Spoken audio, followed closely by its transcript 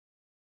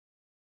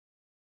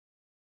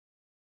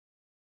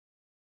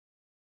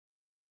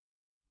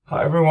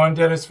Hi everyone,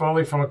 Dennis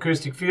Foley from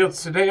Acoustic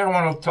Fields. Today I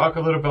want to talk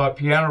a little about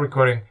piano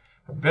recording.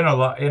 I've been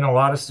in a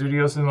lot of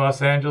studios in Los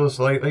Angeles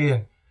lately,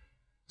 and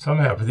some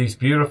have these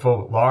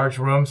beautiful large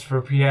rooms for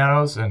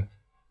pianos, and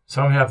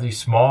some have these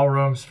small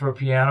rooms for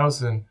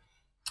pianos. And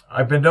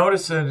I've been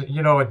noticing,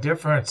 a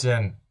difference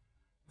in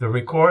the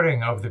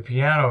recording of the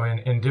piano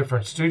in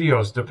different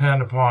studios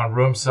depend upon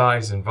room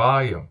size and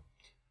volume.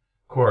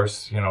 Of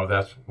course,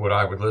 that's what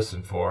I would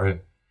listen for and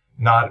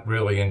not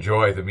really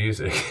enjoy the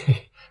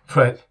music.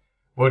 But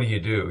what do you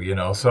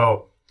do,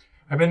 So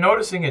I've been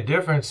noticing a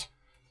difference.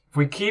 If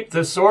we keep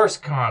the source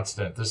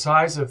constant, the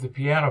size of the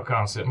piano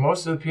constant,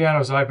 most of the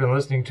pianos I've been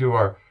listening to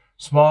are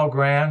small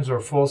grands or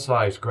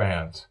full-size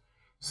grands.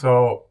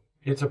 So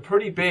it's a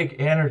pretty big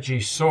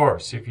energy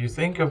source. If you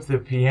think of the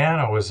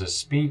piano as a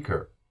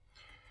speaker,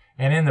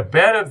 and in the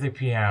bed of the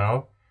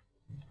piano,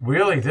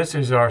 really this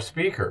is our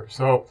speaker.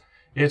 So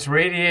it's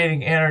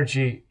radiating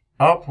energy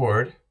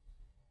upward.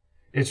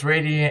 It's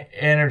radiating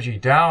energy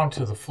down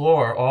to the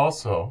floor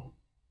also,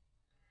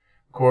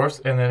 of course,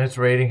 and then it's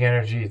radiating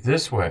energy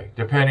this way,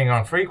 depending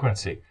on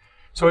frequency.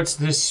 So it's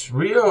this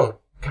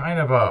real kind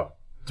of a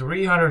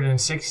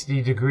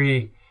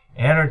 360-degree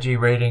energy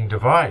rating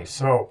device.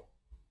 So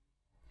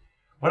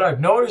what I've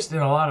noticed in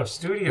a lot of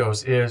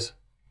studios is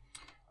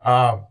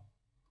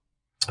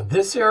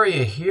this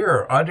area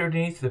here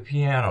underneath the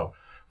piano,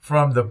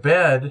 from the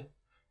bed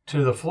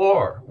to the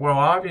floor. Well,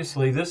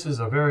 obviously, this is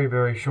a very,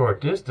 very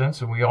short distance,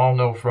 and we all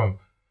know from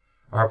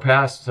our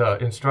past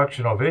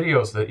instructional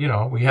videos that,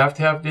 we have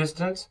to have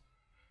distance,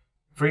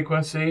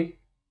 frequency,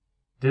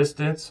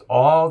 distance.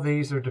 All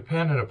these are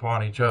dependent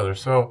upon each other.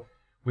 So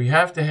we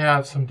have to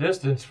have some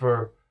distance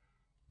for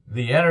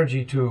the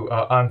energy to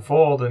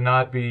unfold and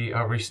not be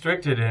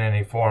restricted in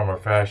any form or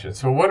fashion.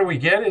 So what do we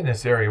get in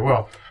this area?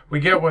 Well, we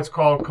get what's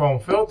called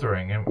comb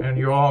filtering. And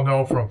you all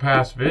know from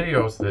past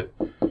videos that,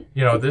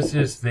 this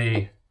is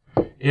the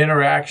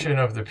interaction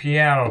of the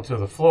piano to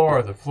the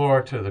floor to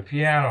the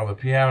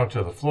piano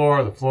to the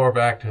floor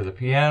back to the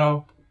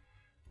piano.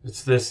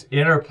 It's this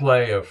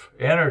interplay of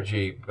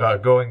energy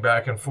going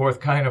back and forth,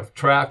 kind of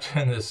trapped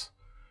in this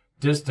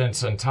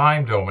distance and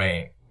time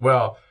domain.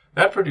 Well,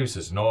 that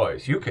produces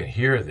noise. You can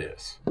hear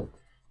this.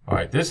 All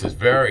right, this is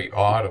very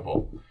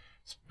audible.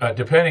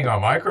 Depending on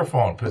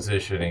microphone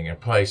positioning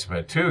and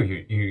placement too,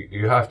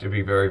 you have to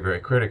be very, very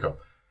critical.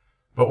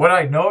 But what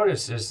I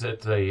notice is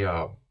that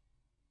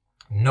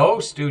no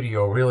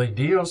studio really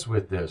deals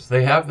with this.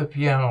 They have the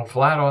piano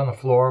flat on the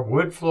floor,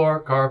 wood floor,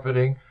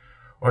 carpeting,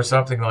 or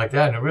something like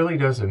that, and it really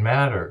doesn't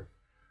matter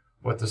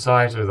what the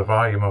size or the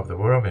volume of the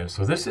room is.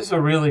 So this is a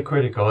really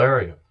critical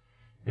area.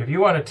 If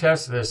you want to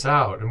test this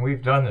out, and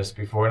we've done this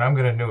before, and I'm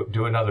going to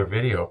do another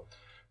video,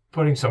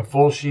 putting some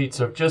full sheets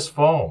of just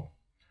foam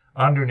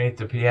underneath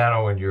the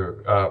piano when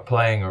you're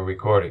playing or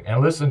recording, and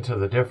listen to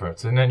the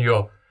difference, and then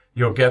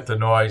you'll get the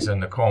noise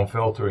and the comb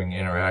filtering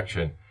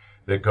interaction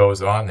that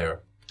goes on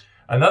there.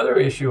 Another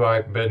issue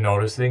I've been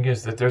noticing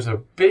is that there's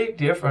a big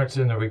difference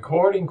in the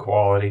recording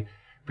quality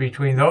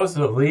between those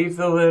that leave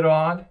the lid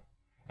on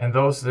and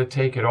those that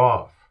take it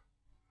off.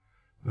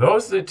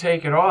 Those that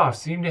take it off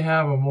seem to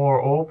have a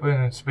more open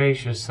and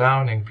spacious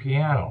sounding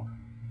piano.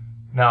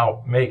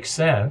 Now, makes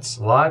sense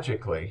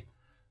logically,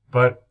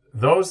 but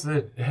those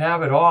that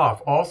have it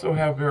off also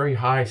have very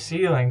high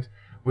ceilings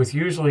with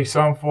usually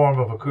some form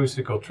of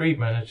acoustical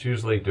treatment. It's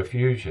usually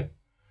diffusion.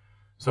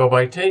 So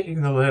by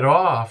taking the lid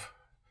off,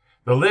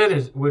 the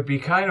lid would be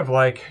kind of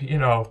like,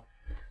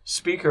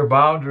 speaker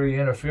boundary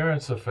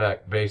interference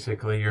effect,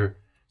 basically. Your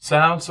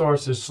sound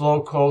source is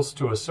so close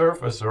to a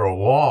surface or a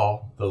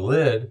wall, the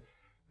lid,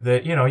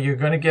 that, you're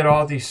going to get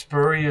all these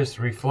spurious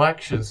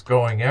reflections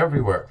going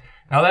everywhere.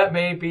 Now, that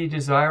may be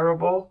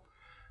desirable,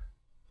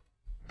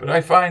 but I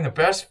find the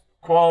best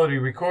quality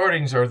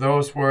recordings are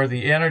those where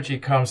the energy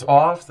comes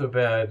off the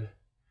bed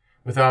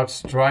without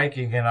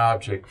striking an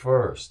object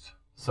first,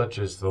 such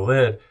as the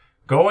lid,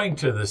 going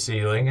to the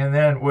ceiling, and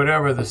then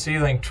whatever the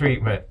ceiling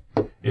treatment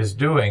is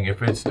doing.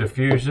 If it's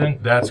diffusion,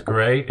 that's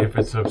great. If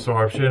it's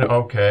absorption,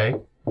 okay.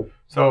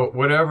 So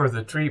whatever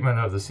the treatment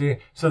of the ceiling.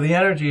 So the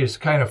energy is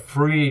kind of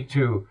free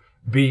to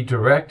be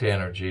direct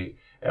energy,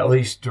 at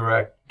least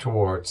direct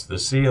towards the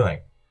ceiling.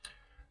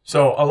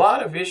 So a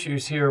lot of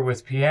issues here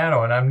with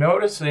piano, and I'm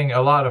noticing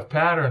a lot of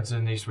patterns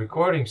in these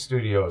recording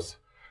studios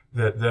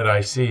that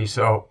I see.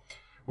 So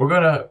we're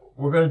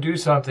gonna do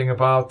something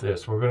about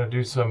this. We're gonna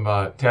do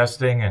some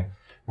testing, and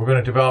we're going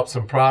to develop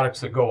some products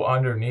that go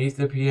underneath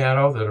the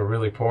piano that are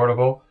really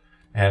portable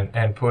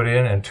and put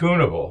in and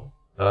tunable,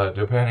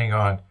 depending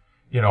on,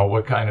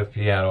 what kind of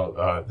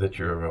piano that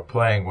you're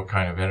playing, what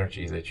kind of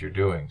energy that you're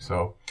doing.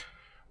 So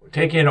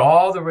take in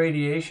all the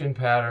radiation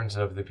patterns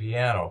of the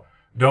piano.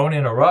 Don't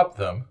interrupt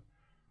them.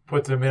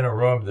 Put them in a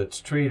room that's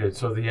treated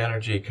so the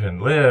energy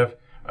can live.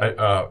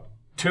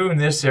 Tune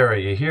this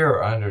area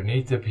here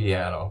underneath the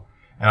piano,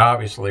 and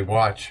obviously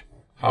watch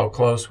how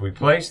close we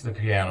place the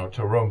piano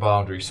to room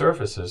boundary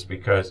surfaces,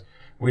 because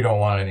we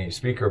don't want any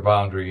speaker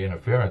boundary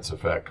interference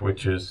effect,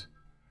 which is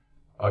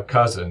a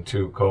cousin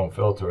to comb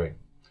filtering.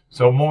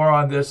 So more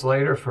on this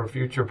later for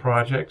future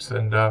projects,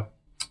 and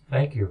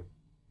Thank you.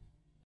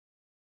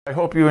 I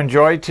hope you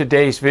enjoyed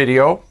today's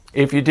video.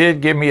 If you did,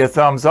 give me a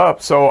thumbs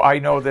up so I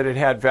know that it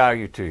had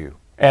value to you.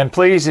 And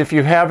please, if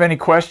you have any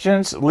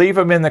questions, leave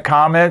them in the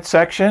comment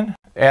section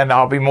and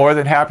I'll be more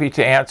than happy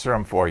to answer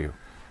them for you.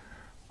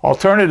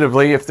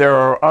 Alternatively, if there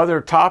are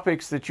other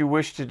topics that you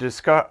wish to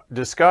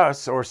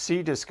discuss or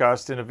see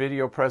discussed in a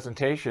video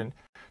presentation,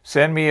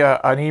 send me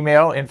an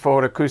email,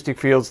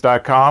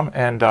 info@acousticfields.com,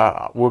 and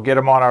we'll get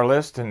them on our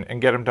list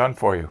and get them done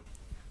for you.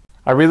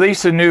 I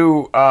release a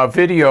new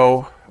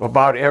video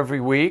about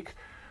every week,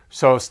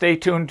 so stay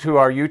tuned to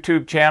our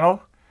YouTube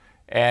channel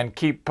and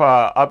keep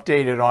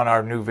updated on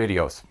our new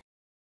videos.